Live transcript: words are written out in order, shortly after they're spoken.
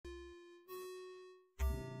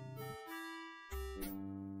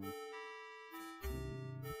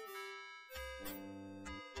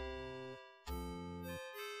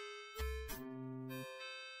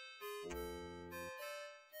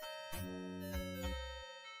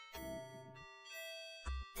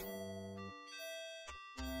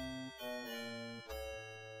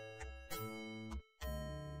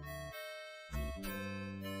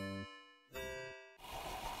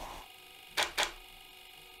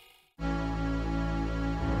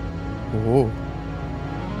Whoa.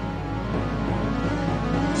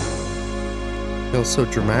 Feels so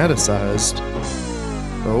dramatized.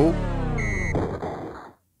 Oh.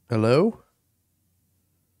 Hello?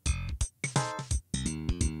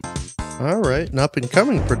 Alright, an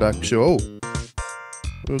up-and-coming production. Oh.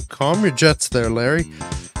 Well, calm your jets there, Larry.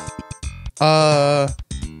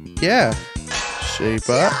 Yeah. Shape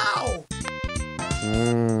up.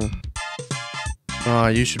 Oh,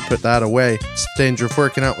 you should put that away. It's the danger of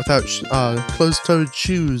working out without closed-toed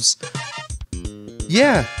shoes.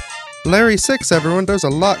 Yeah. Larry 6, everyone. There's a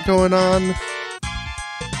lot going on.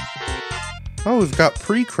 Oh, we've got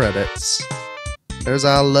pre-credits. There's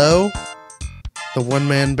Al Lowe, the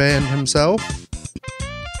one-man band himself.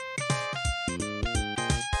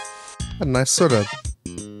 A nice sort of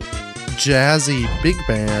jazzy big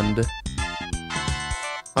band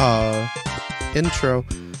intro.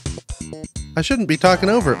 I shouldn't be talking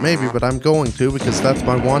over it, maybe, but I'm going to because that's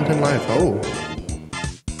my want in life. Oh.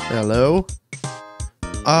 Hello?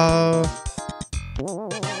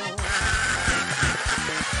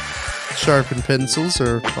 Sharpened pencils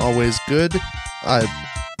are always good. I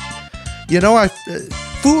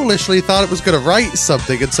foolishly thought it was gonna write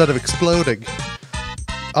something instead of exploding.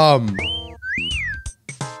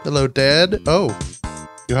 Hello, Dad. Oh,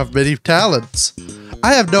 you have many talents.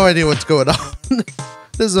 I have no idea what's going on.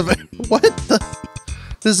 This is a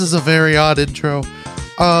This is a very odd intro.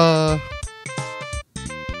 I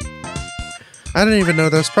don't even know.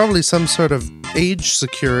 There's probably some sort of age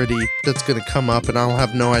security that's gonna come up, and I'll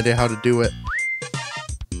have no idea how to do it.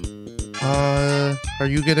 Are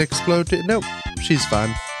you gonna explode too? Nope, she's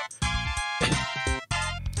fine.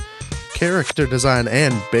 Character design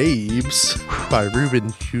and babes by Ruben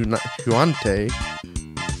Huante.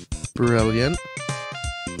 Brilliant.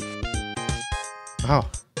 Oh.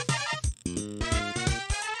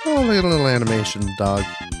 Oh, look at a little animation dog.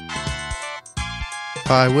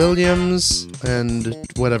 By Williams and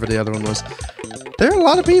whatever the other one was. There are a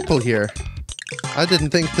lot of people here. I didn't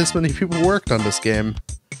think this many people worked on this game.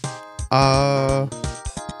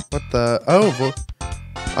 What the? Oh,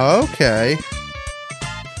 okay.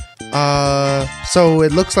 So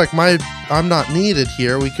it looks like I'm not needed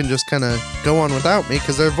here. We can just kind of go on without me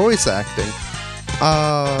because they're voice acting.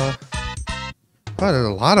 Oh, there's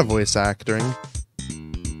a lot of voice acting.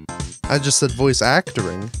 I just said voice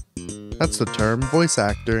actoring. That's the term, voice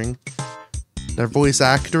actoring. They're voice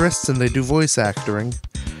actorists and they do voice actoring.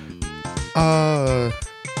 Oh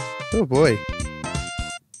boy.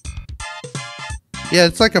 Yeah,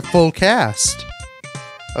 it's like a full cast.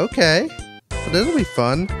 Okay. But it'll be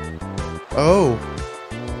fun. Oh.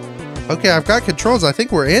 Okay, I've got controls. I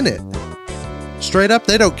think we're in it. Straight up,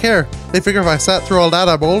 they don't care. They figure if I sat through all that,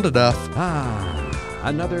 I'm old enough. Ah,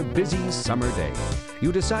 another busy summer day.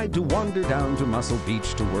 You decide to wander down to Muscle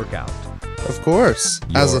Beach to work out. Of course.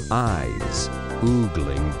 Your eyes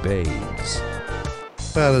oogling babes.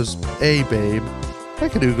 That is a babe. I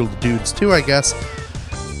could oogle the dudes too, I guess.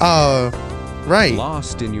 Right.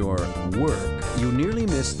 Lost in your work, you nearly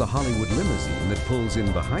miss the Hollywood limousine that pulls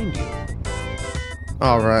in behind you.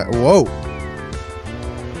 Alright, whoa.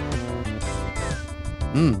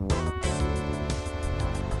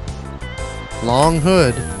 Long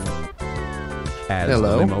hood. As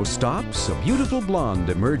Hello. the limo stops, a beautiful blonde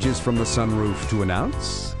emerges from the sunroof to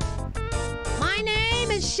announce... My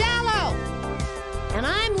name is Shallow, and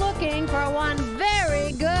I'm looking for one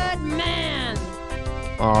very good man.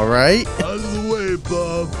 Alright. Out of the way,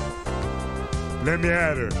 Bob. Let me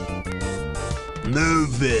at her.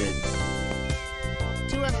 Move it.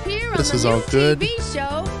 To appear on This the is new all good. TV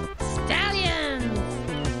show, Stallions.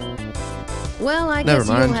 Well, I Never guess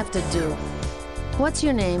mind. you'll have to do. What's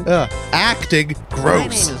your name? Acting. My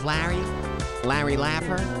Gross. name is Larry. Larry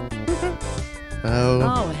Laffer.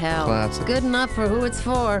 Oh, hell. classic. Good enough for who it's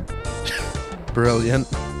for. Brilliant.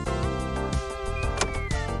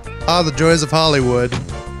 Ah, the joys of Hollywood.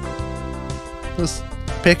 Just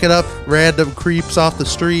picking up random creeps off the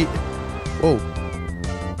street. Whoa.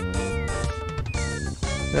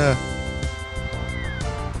 Yeah.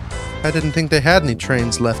 I didn't think they had any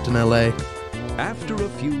trains left in LA. After a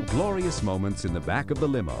few glorious moments in the back of the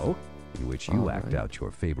limo, in which you act out your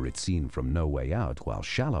favorite scene from No Way Out while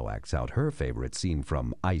Shallow acts out her favorite scene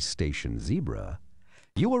from Ice Station Zebra,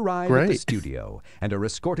 you arrive at the studio and are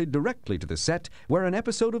escorted directly to the set where an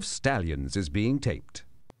episode of Stallions is being taped.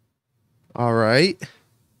 All right.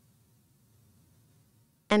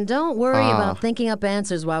 And don't worry about thinking up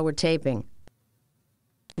answers while we're taping.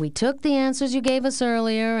 We took the answers you gave us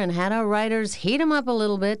earlier and had our writers heat them up a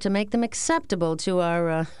little bit to make them acceptable to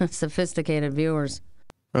our sophisticated viewers.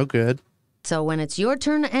 Oh, good. So when it's your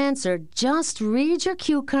turn to answer, just read your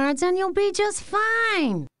cue cards and you'll be just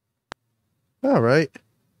fine. All right.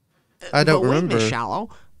 I don't but wait, remember. Miss Shallow,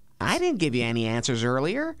 I didn't give you any answers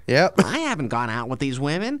earlier. Yep. I haven't gone out with these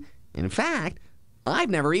women. In fact, I've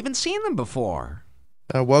never even seen them before.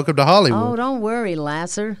 Welcome to Hollywood. Oh, don't worry,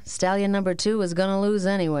 Lasser. Stallion number 2 is gonna lose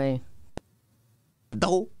anyway.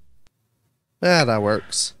 No. Yeah, that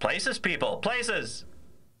works. Places, people, places.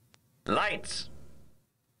 Lights.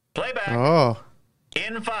 Playback. Oh.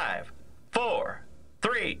 In 5, 4,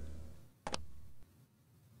 3.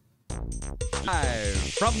 Live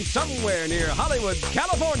from somewhere near Hollywood,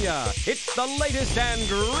 California, it's the latest and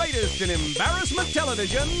greatest in embarrassment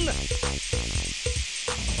television.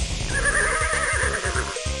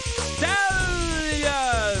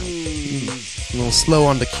 Stallions! A little slow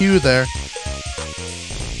on the cue there.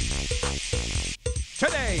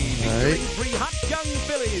 Today, featuring 3 hot young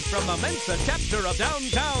fillies from the Mensa chapter of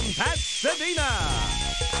downtown Pasadena.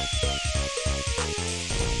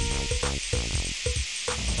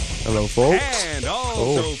 Hello, folks. And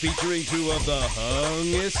also featuring 2 of the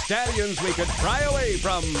hungest stallions we could pry away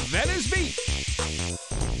from Venice Beach.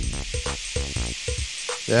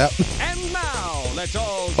 Yep. And now, let's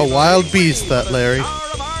all A give wild big beast, wave that to the Larry.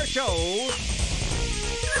 star of our show.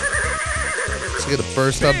 Is he gonna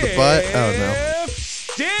burst out the butt? Oh no.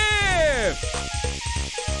 Stiff!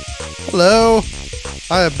 Hello.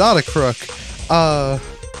 I am not a crook. Why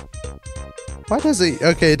does he?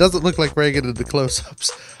 Okay, it doesn't look like Reagan in the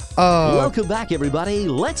close-ups. Welcome back, everybody.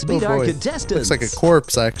 Let's meet our boy. contestants. Looks like a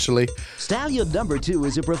corpse, actually. Stallion number 2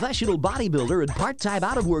 is a professional bodybuilder and part-time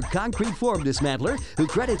out-of-work concrete form dismantler who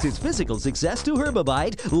credits his physical success to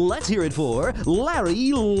Herbivite. Let's hear it for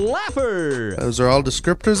Larry Laffer. Those are all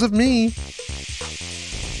descriptors of me.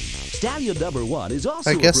 Stallion number 1 is also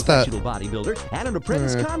I a guess professional bodybuilder and an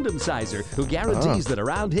apprentice condom sizer who guarantees that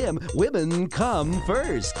around him, women come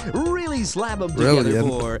first. Really slam them together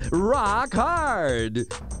Brilliant. for Rock Hard.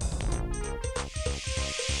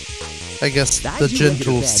 I guess As the you look at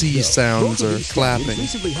gentle that C show, sounds both of are these stallions clapping.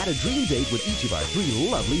 recently had a dream date with each of our 3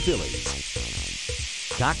 lovely fillies.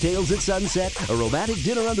 Cocktails at sunset, a romantic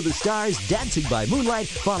dinner under the stars, dancing by moonlight,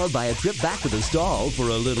 followed by a trip back to the stall for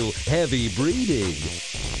a little heavy breathing.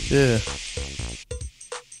 Yeah.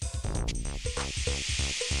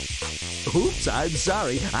 Oops, I'm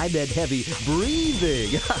sorry. I meant heavy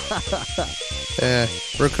breathing.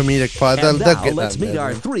 We're comedic pod. And They'll now get let's that meet our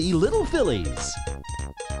later. 3 little fillies.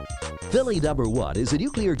 Filly number 1 is a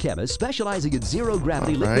nuclear chemist specializing in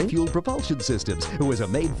zero-gravity liquid-fueled propulsion systems who has a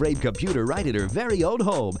mainframe computer right in her very own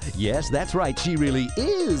home. Yes, that's right, she really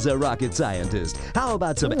is a rocket scientist. How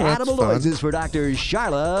about some that's animal fun. noises for Dr.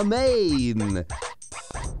 Charlemagne?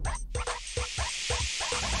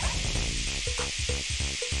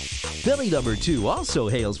 Filly number 2 also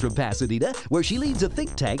hails from Pasadena, where she leads a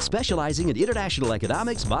think tank specializing in international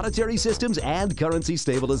economics, monetary systems, and currency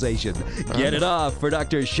stabilization. Get it off for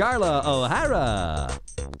Dr. Charla O'Hara.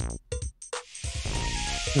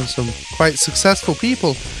 There's some quite successful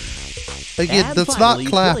people. Again, And that's finally, not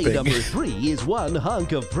clapping. Filly number 3 is one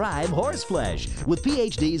hunk of prime horseflesh. With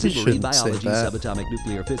PhDs in You marine shouldn't say biology, that. subatomic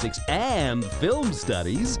nuclear physics, and film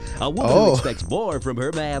studies, a woman Oh. who expects more from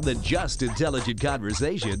her man than just intelligent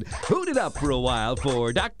conversation. Hoot it up for a while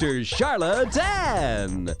for Dr.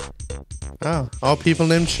 Charlatan. Oh, all people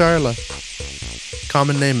named Charla.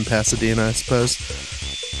 Common name in Pasadena, I suppose.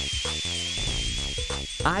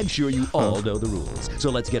 I'm sure you all know the rules, so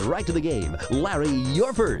let's get right to the game. Larry,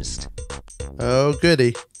 you're first. Oh,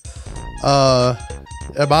 goody. Am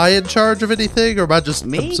I in charge of anything, or am I just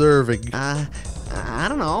Me? observing? I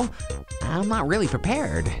don't know. I'm not really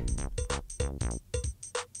prepared.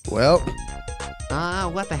 Well,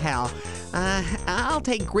 What the hell? I'll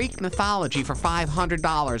take Greek mythology for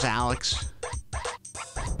 $500, Alex.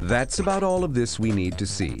 That's about all of this we need to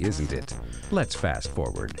see, isn't it? Let's fast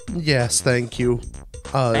forward. yes, thank you.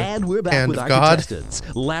 And we're back hand with of our God. contestants.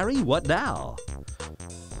 Larry, what now?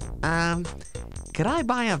 Could I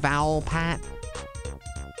buy a vowel, Pat?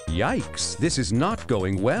 Yikes, this is not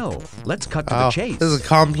going well. Let's cut to Oh, the chase. this is a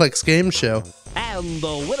complex game show. And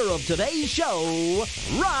the winner of today's show,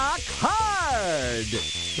 Rock Hard!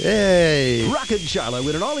 Yay! Rock and Charla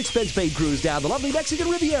win an all-expense-paid cruise down the lovely Mexican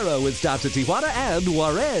Riviera with stops at Tijuana and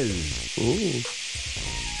Juarez. Ooh.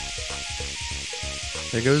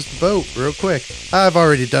 There goes the boat, real quick. I've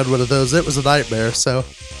already done one of those. It was a nightmare, so...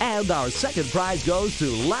 And our second prize goes to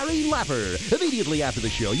Larry Laffer. Immediately after the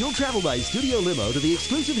show, you'll travel by studio limo to the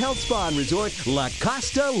exclusive health spa and resort La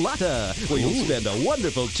Costa Lotta, where you'll spend a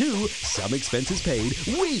wonderful 2, some expenses paid,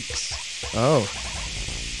 weeks. Oh.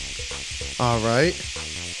 All right.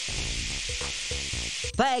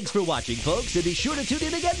 Thanks for watching, folks, and be sure to tune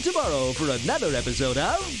in again tomorrow for another episode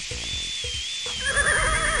of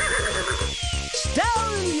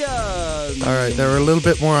Stallion! Alright, they were a little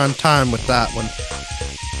bit more on time with that one.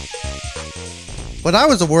 Well, that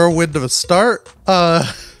was a whirlwind of a start.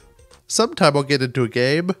 Sometime I'll get into a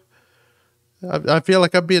game. I feel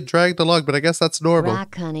like I'm being dragged along, but I guess that's normal.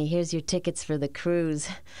 Rock, honey, here's your tickets for the cruise.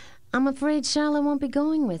 I'm afraid Charlotte won't be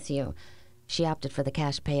going with you. She opted for the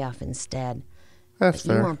cash payoff instead. That's But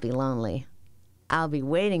you fair. won't be lonely. I'll be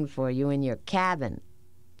waiting for you in your cabin.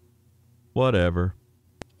 Whatever.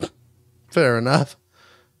 Fair enough.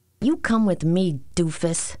 You come with me,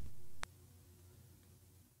 doofus.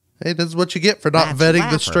 Hey, this is what you get for not That's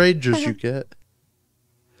vetting the Laffer. strangers you get.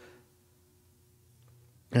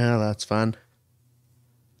 Yeah, that's fun.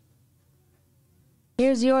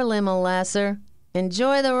 Here's your limo, Lasser.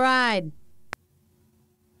 Enjoy the ride.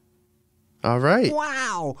 All right.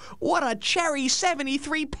 Wow, what a cherry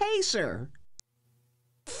 73 pacer.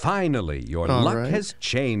 Finally, your All luck right. has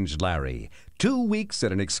changed, Larry. 2 weeks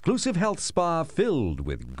at an exclusive health spa filled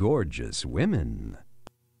with gorgeous women.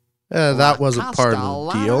 That wasn't Costa part of the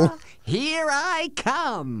Lotta, deal. Here I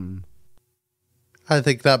come. I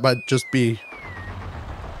think that might just be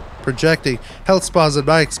projecting. Health spas, in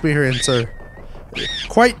my experience, are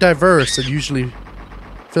quite diverse and usually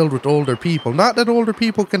filled with older people. Not that older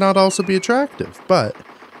people cannot also be attractive, but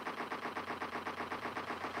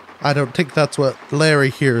I don't think that's what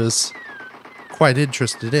Larry here is quite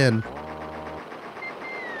interested in.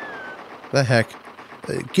 The heck.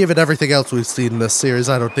 Given everything else we've seen in this series,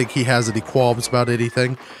 I don't think he has any qualms about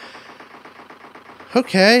anything.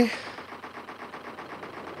 Okay.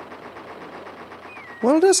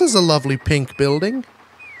 Well, this is a lovely pink building.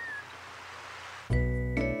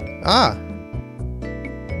 Ah.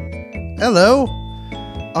 Hello.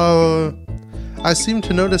 I seem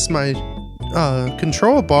to notice my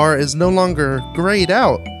control bar is no longer grayed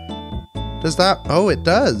out. Does that? Oh, it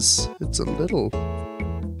does. It's a little...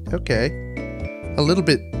 Okay. A little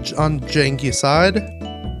bit on janky side.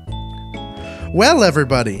 Well,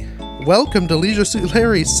 everybody, welcome to Leisure Suit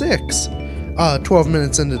Larry 6. 12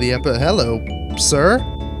 minutes into the episode. Hello, sir.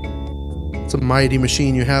 It's a mighty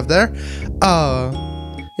machine you have there.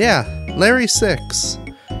 Yeah, Larry 6.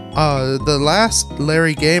 The last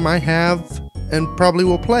Larry game I have and probably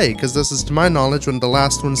will play, because this is, to my knowledge, one of the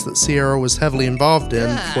last ones that Sierra was heavily involved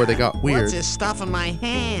in before they got weird. What's this stuff in my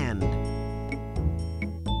hand?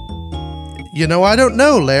 You know, I don't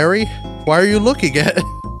know, Larry. Why are you looking at...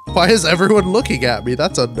 Why is everyone looking at me?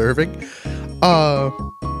 That's unnerving.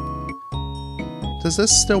 Does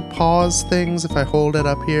this still pause things if I hold it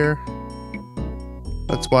up here?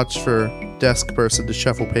 Let's watch for desk person to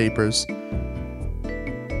shuffle papers.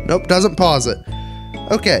 Nope, doesn't pause it.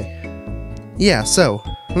 Okay. Yeah, so,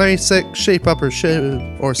 Larry 6, shape up or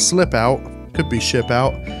slip out. Could be ship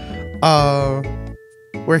out.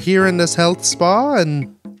 We're here in this health spa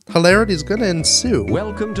and... hilarity's gonna ensue.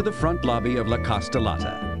 Welcome to the front lobby of La Costa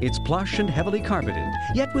Lotta. It's plush and heavily carpeted,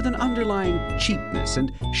 yet with an underlying cheapness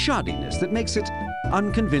and shoddiness that makes it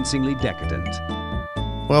unconvincingly decadent.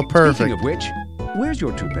 Well, perfect. Speaking of which, where's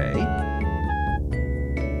your toupee?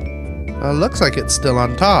 Looks like it's still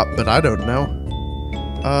on top, but I don't know.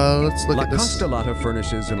 Let's look La at this. Costa Lotta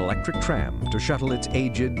furnishes an electric tram to shuttle its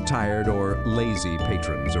aged, tired, or lazy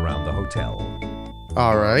patrons around the hotel.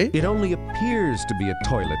 All right. It only appears to be a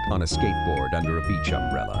toilet on a skateboard under a beach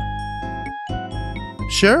umbrella.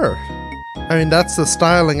 Sure. I mean, that's the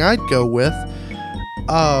styling I'd go with.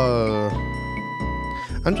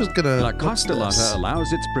 I'm just gonna... La Costa Lotta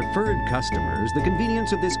allows its preferred customers the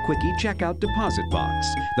convenience of this quickie checkout deposit box.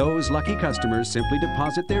 Those lucky customers simply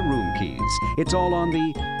deposit their room keys. It's all on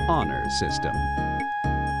the honor system.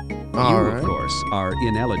 All You, right. of course, are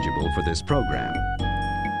ineligible for this program.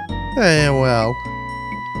 Well.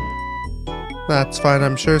 That's fine,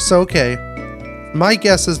 I'm sure. So, okay. My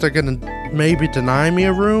guess is they're gonna maybe deny me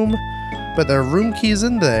a room, but there are room keys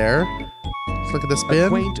in there. Let's look at this A bin.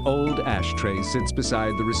 quaint old ashtray sits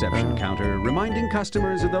beside the reception counter, reminding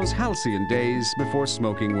customers of those halcyon days before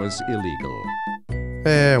smoking was illegal.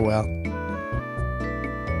 Well.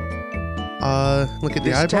 Look at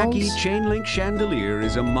the This tacky eyeballs. chain-link chandelier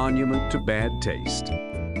is a monument to bad taste.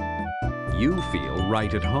 You feel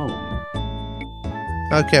right at home.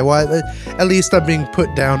 Okay, well, at least I'm being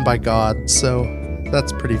put down by God, so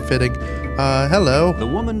that's pretty fitting. Hello. The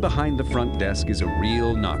woman behind the front desk is a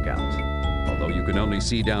real knockout. Although you can only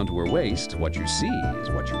see down to her waist, what you see is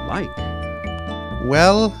what you like.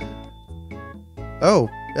 Well. Oh,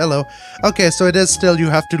 hello. Okay, so it is still you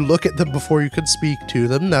have to look at them before you can speak to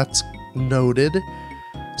them. That's noted.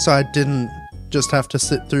 So I didn't just have to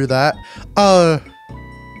sit through that.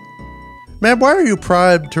 Ma'am, why are you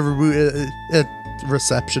primed to remove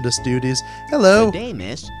receptionist duties? Hello. Good day,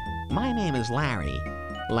 miss. My name is Larry.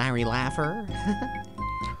 Larry Laffer.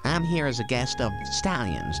 I'm here as a guest of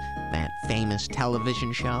Stallions, that famous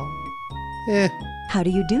television show. How do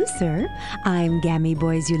you do, sir? I'm Gammy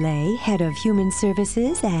Boisoulet, head of Human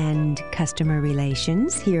Services and Customer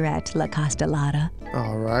Relations here at La Costa Lotta.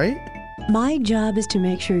 All right. My job is to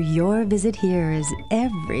make sure your visit here is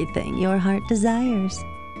everything your heart desires.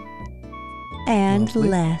 And Lovely.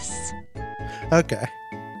 less. Okay.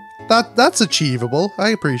 That's achievable. I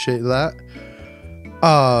appreciate that.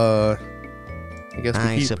 I guess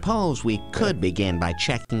I suppose we could begin by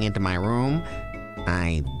checking into my room.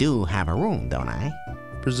 I do have a room, don't I?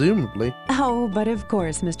 Presumably. Oh, but of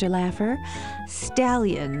course, Mr. Laffer.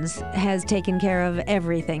 Stallions has taken care of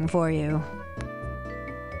everything for you.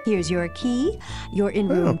 Here's your key. You're in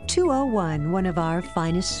room 201, one of our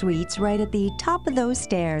finest suites, right at the top of those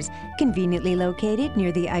stairs, conveniently located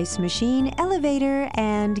near the ice machine, elevator,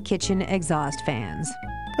 and kitchen exhaust fans.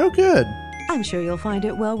 Oh, good. I'm sure you'll find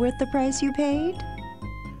it well worth the price you paid.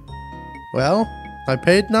 Well, I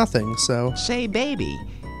paid nothing, so... Say, baby,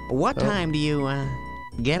 what time do you,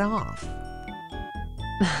 get off?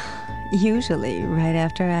 Usually right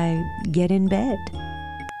after I get in bed.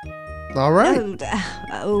 All right.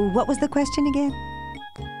 What was the question again?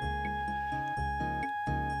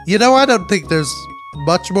 You know, I don't think there's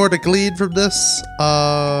much more to glean from this.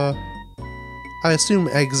 I assume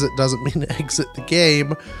exit doesn't mean exit the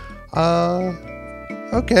game.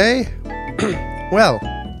 Okay. Well.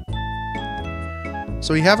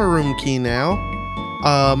 So we have a room key now.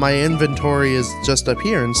 My inventory is just up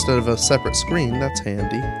here instead of a separate screen. That's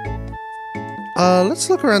handy. Let's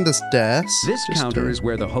look around this desk. This counter is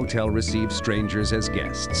where the hotel receives strangers as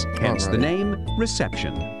guests. Hence the name,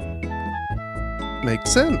 reception. Makes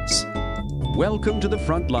sense. Welcome to the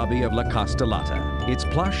front lobby of La Costa Lotta. It's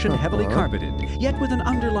plush and heavily carpeted, yet with an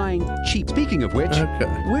underlying cheap. Speaking of which,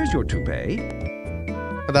 where's your toupee?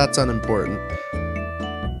 That's unimportant.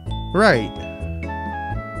 Right.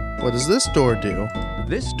 What does this door do?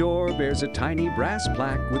 This door bears a tiny brass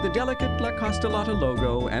plaque with the delicate La Costa Lotta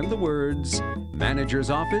logo and the words, Manager's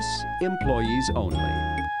Office, Employees Only.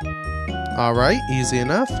 All right, easy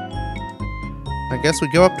enough. I guess we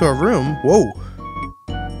go up to our room. Whoa.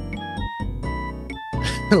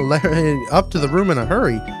 Larry, up to the room in a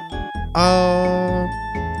hurry.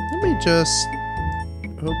 Let me just...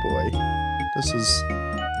 Oh boy. This is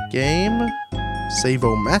game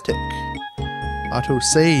Save-O-Matic.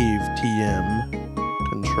 Autosave TM.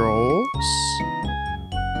 Controls.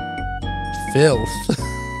 Filth.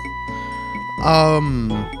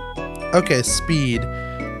 Okay, speed.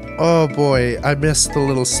 Oh boy, I missed the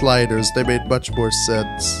little sliders. They made much more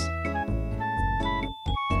sense.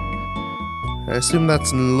 I assume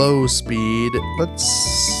that's low speed. Let's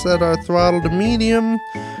set our throttle to medium.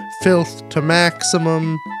 Filth to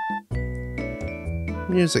maximum.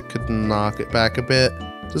 Music could knock it back a bit.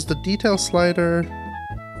 Does the detail slider...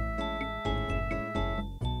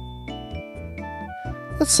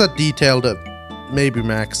 Let's set detail to maybe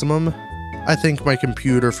maximum. I think my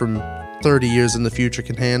computer from 30 years in the future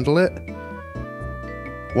can handle it.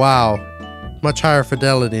 Wow. Much higher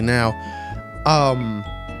fidelity now.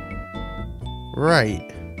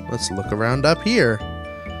 Right. Let's look around up here.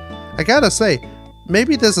 I gotta say,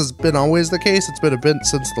 maybe this has been always the case. It's been a bit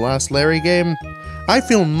since the last Larry game. I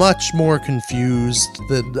feel much more confused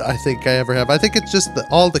than I think I ever have. I think it's just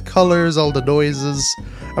all the colors, all the noises.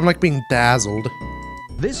 I'm like being dazzled.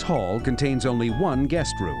 This hall contains only one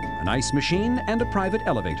guest room, an ice machine, and a private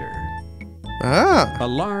elevator. Ah. A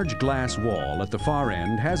large glass wall at the far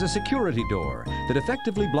end has a security door that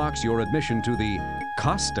effectively blocks your admission to the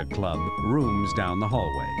Costa Club rooms down the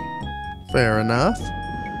hallway. Fair enough.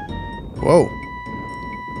 Whoa.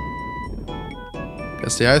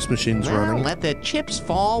 Guess the ice machine's running. Let the chips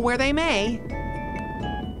fall where they may.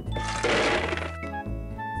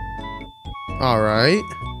 All right.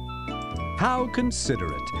 How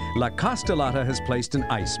considerate. La Costa Lotta has placed an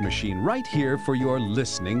ice machine right here for your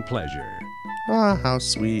listening pleasure. Ah, how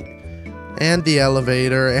sweet. And the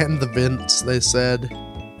elevator and the vents, they said.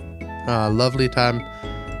 Ah, lovely time.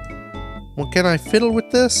 Well, can I fiddle with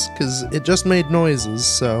this? Because it just made noises,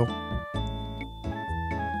 so...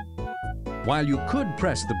 While you could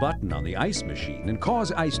press the button on the ice machine and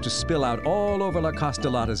cause ice to spill out all over La Costa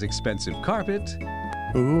Lotta's expensive carpet,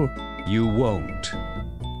 Ooh. You won't.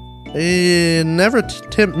 Never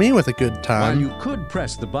tempt me with a good time. While you could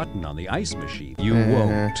press the button on the ice machine, you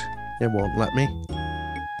won't. It won't let me.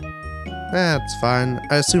 That's fine.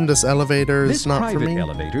 I assume this elevator is This not for private me.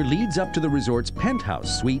 elevator leads up to the resort's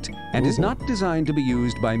penthouse suite and is not designed to be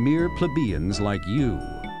used by mere plebeians like you.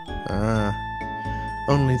 Ah.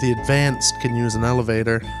 Only the advanced can use an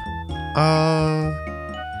elevator. Do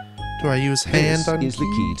I use hand This on is the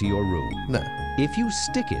key to your room. No. If you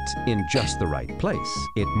stick it in just the right place,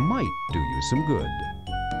 it might do you some good.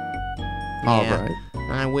 All Yeah, right.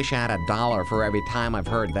 I wish I had $1 for every time I've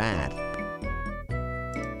heard that.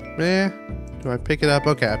 Do I pick it up?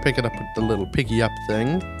 Okay, I pick it up with the little piggy up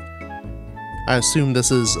thing. I assume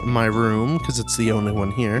this is my room, because it's the only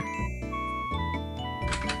one here.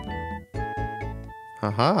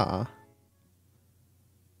 Haha.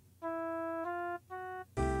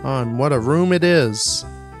 Oh, and what a room it is.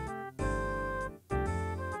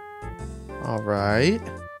 Alright.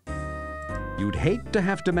 You'd hate to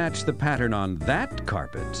have to match the pattern on that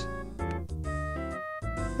carpet.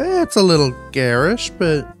 It's a little garish,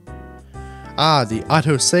 but... Ah, the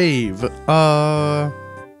autosave.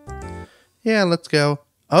 Yeah, let's go.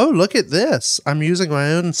 Oh, look at this. I'm using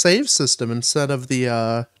my own save system instead of the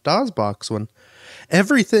DOSBox one.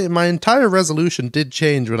 Everything, my entire resolution did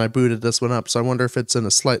change when I booted this one up, so I wonder if it's in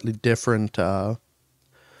a slightly different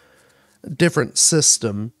different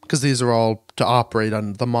system, because these are all to operate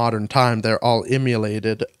on the modern time. They're all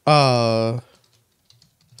emulated. Welcome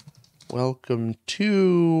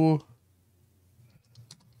to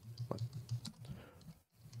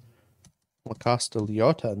Costa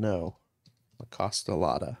Lotta? No. Costa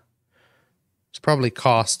Lotta. It's probably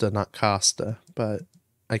Costa, not Costa, but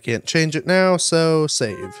I can't change it now, so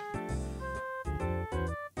save.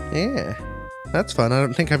 Yeah, that's fun. I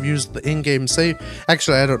don't think I've used the in-game save.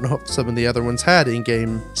 Actually, I don't know if some of the other ones had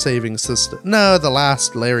in-game saving system. No, the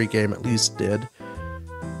last Larry game at least did.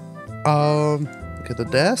 Look at the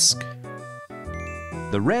desk.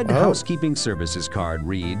 The red housekeeping services card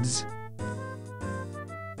reads,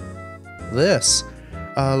 This.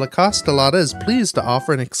 La Costa Lotta is pleased to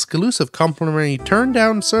offer an exclusive complimentary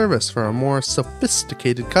turn-down service for our more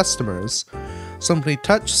sophisticated customers. Simply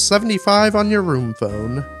touch 75 on your room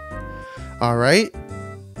phone. Alright.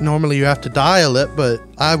 Normally you have to dial it, but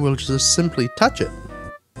I will just simply touch it.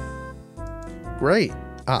 Great.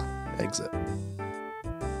 Ah, exit.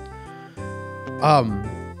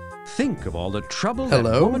 think of all the trouble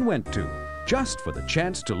Hello? that woman went to just for the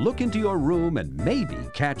chance to look into your room and maybe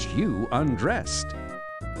catch you undressed.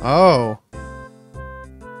 Oh.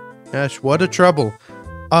 Gosh, what a trouble.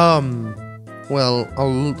 Well,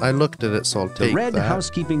 I looked at it, so I'll take The red that.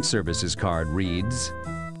 housekeeping services card reads,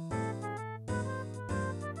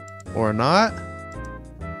 Or not?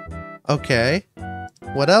 Okay.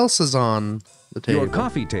 What else is on the table? your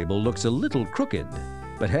coffee table looks a little crooked.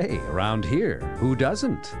 But hey, around here, who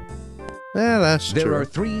doesn't? Yeah, that's There true. are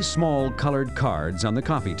 3 small colored cards on the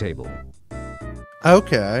coffee table.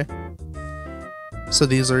 Okay. So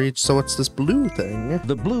these are each, so what's this blue thing?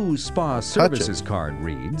 The blue spa services card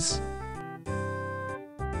reads,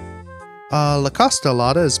 La Costa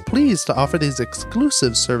Lotta is pleased to offer these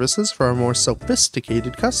exclusive services for our more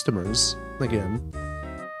sophisticated customers. Again.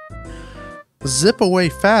 Zip away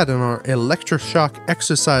fat in our electroshock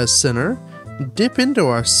exercise center, dip into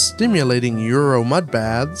our stimulating Euro mud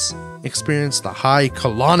baths, experience the high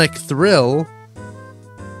colonic thrill.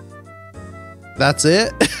 That's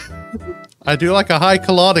it? I do like a high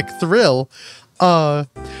colonic thrill.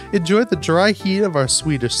 Enjoy the dry heat of our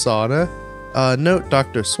Swedish sauna. Note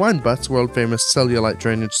Dr. Swinebutt's world-famous cellulite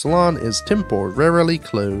drainage salon is temporarily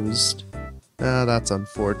closed. That's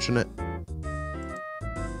unfortunate.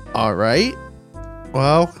 Alright.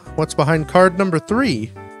 Well, what's behind card number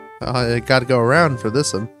 3? I gotta go around for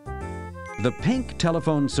this one. the pink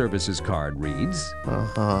telephone services card reads,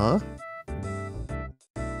 Uh-huh.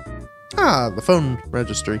 The phone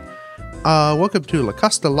registry. Welcome to La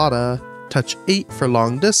Costa Lotta. Touch 8 for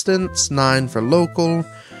long distance, 9 for local,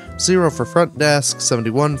 0 for front desk,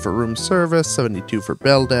 71 for room service, 72 for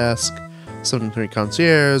bell desk, 73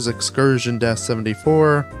 concierge, excursion desk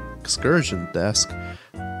 74. Excursion desk?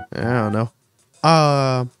 I don't know.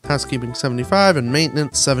 Housekeeping 75 and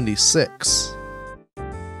maintenance 76.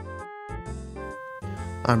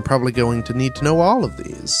 I'm probably going to need to know all of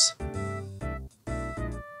these.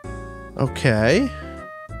 Okay.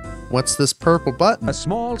 What's this purple button? a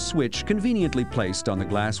small switch conveniently placed on the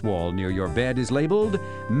glass wall near your bed is labeled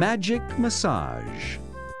Magic Massage.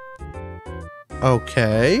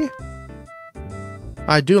 Okay.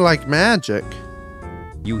 I do like magic.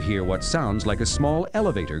 You hear what sounds like a small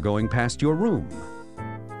elevator going past your room.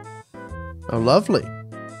 Oh, lovely.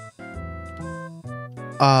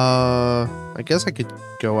 I guess I could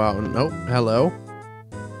go out and... Oh, hello.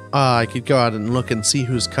 I could go out and look and see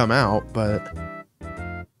who's come out, but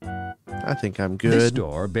I think I'm good. This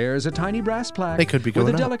door bears a tiny brass plaque They could be with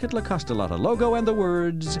going a out. delicate Costa Lotta logo and the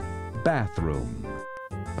words, bathroom.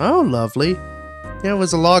 Oh, lovely. Yeah, it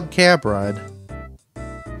was a log cab ride.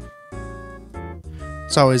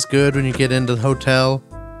 It's always good when you get into the hotel.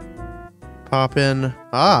 Pop in.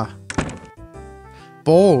 Ah.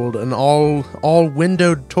 Bold, an all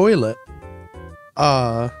windowed toilet.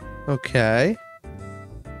 Okay.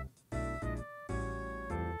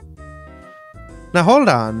 Now hold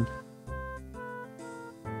on.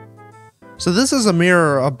 So this is a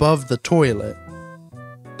mirror above the toilet.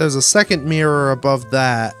 There's a second mirror above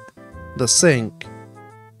that, the sink.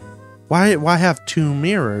 Why have two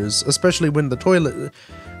mirrors? Especially when the toilet...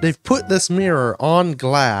 They've put this mirror on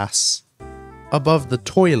glass above the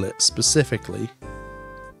toilet specifically.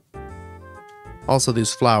 Also,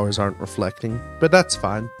 these flowers aren't reflecting, but that's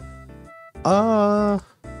fine.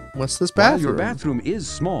 What's this bathroom? While your bathroom is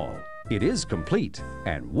small, it is complete,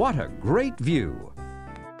 and what a great view.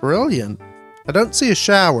 Brilliant. I don't see a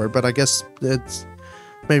shower, but I guess it's...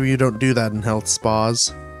 Maybe you don't do that in health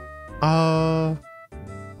spas.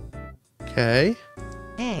 Okay.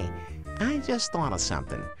 Hey, I just thought of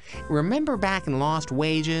something. Remember back in Lost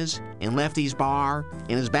Wages, in Lefty's bar,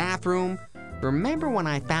 in his bathroom? Remember when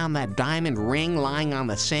I found that diamond ring lying on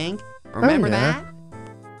the sink? Remember that?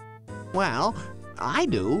 Well, I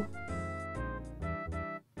do.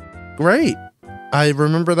 Great. I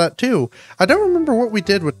remember that too. I don't remember what we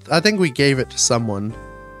did with... I think we gave it to someone.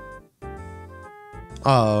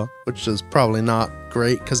 Which is probably not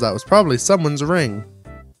great, because that was probably someone's ring.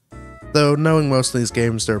 Though, knowing most of these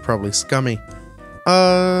games, they're probably scummy.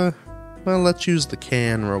 Well, let's use the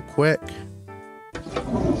can real quick.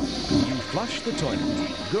 You flush the toilet.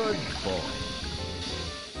 Good boy.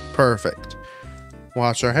 Perfect.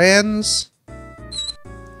 Wash our hands.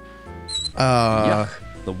 Yuck.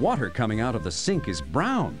 The water coming out of the sink is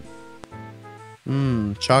brown.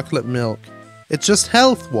 Chocolate milk. It's just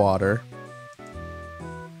health water.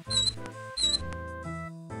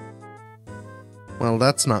 Well,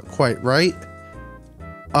 that's not quite right.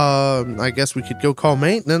 I guess we could go call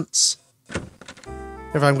maintenance.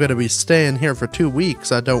 If I'm gonna be staying here for 2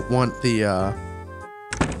 weeks, I don't want the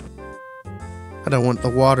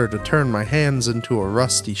water to turn my hands into a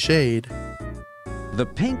rusty shade. The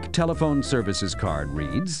pink telephone services card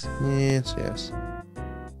reads, Yes, yes.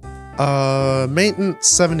 Maintenance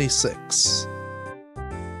 76.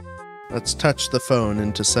 Let's touch the phone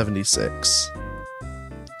into 76.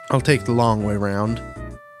 I'll take the long way round.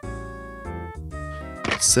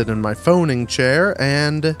 Sit in my phoning chair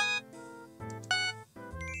and...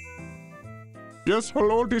 Yes,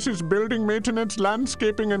 hello, this is Building Maintenance,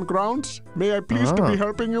 Landscaping and Grounds. May I please to be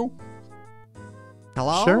helping you?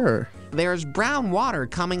 Hello? Sure. There's brown water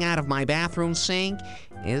coming out of my bathroom sink.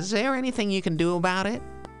 Is there anything you can do about it?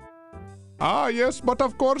 Ah, yes, but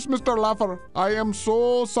of course, Mr. Laffer. I am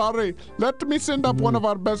so sorry. Let me send up one of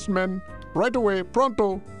our best men. Right away,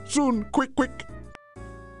 pronto, soon, quick, quick.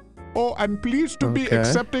 Oh, and please to be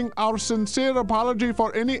accepting our sincere apology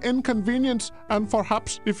for any inconvenience and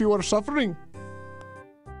perhaps if you are suffering.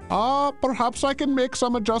 Perhaps I can make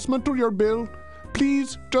some adjustment to your bill.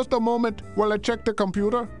 Please, just a moment while I check the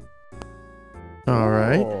computer. All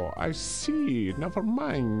right. Oh, I see. Never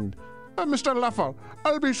mind. Mr. Laffer,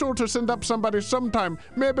 I'll be sure to send up somebody sometime,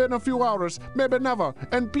 maybe in a few hours, maybe never.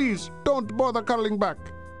 And please, don't bother calling back.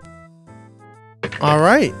 All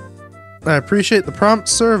right. I appreciate the prompt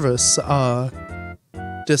service.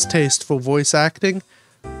 Distasteful voice acting.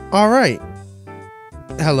 All right.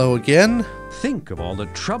 Hello again. think of all the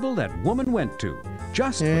trouble that woman went to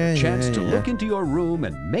just for the chance to look into your room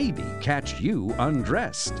and maybe catch you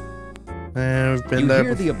undressed. I've been you there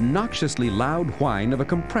hear the obnoxiously loud whine of a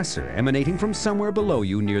compressor emanating from somewhere below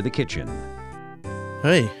you near the kitchen.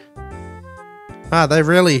 Hey. Ah, they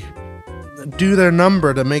really do their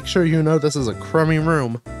number to make sure you know this is a crummy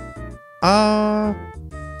room. Can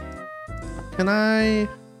I...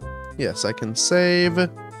 Yes, I can save.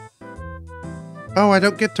 Oh, I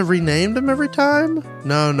don't get to rename them every time?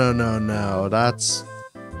 No. That's...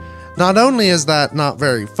 Not only is that not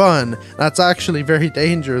very fun, that's actually very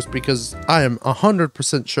dangerous because I am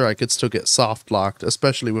 100% sure I could still get soft locked,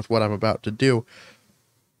 especially with what I'm about to do.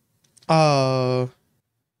 Yeah.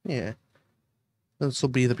 This will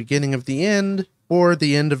be the beginning of the end, or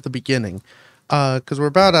the end of the beginning. Because we're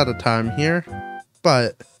about out of time here.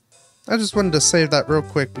 But I just wanted to save that real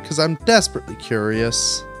quick because I'm desperately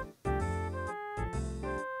curious.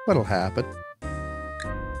 What'll happen?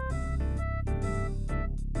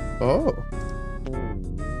 Oh.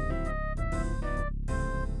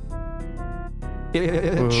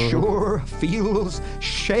 It sure feels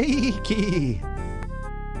shaky.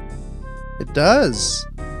 It does.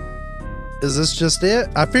 Is this just it?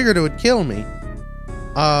 I figured it would kill me.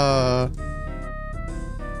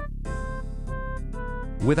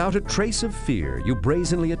 Without a trace of fear, you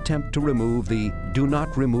brazenly attempt to remove the "Do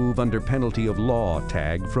not remove under penalty of law"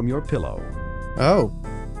 tag from your pillow. Oh.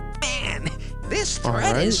 Man, this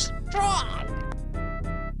thread is strong.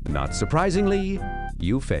 Not surprisingly,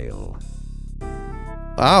 you fail.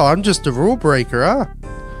 Wow, I'm just a rule breaker,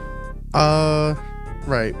 huh?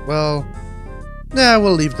 Right, well, nah,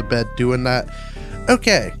 we'll leave the bed doing that.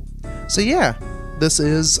 Okay, so yeah, this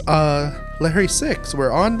is, Larry 6.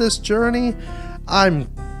 We're on this journey. I'm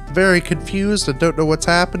very confused. I don't know what's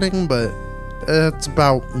happening, but it's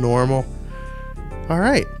about normal.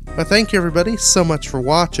 Alright, well, thank you everybody so much for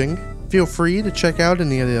watching. Feel free to check out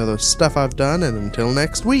any of the other stuff I've done, and until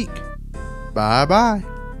next week, bye-bye.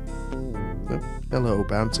 Oh, hello,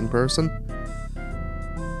 bouncing person.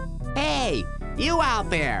 Hey, you out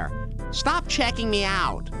there! Stop checking me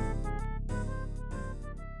out.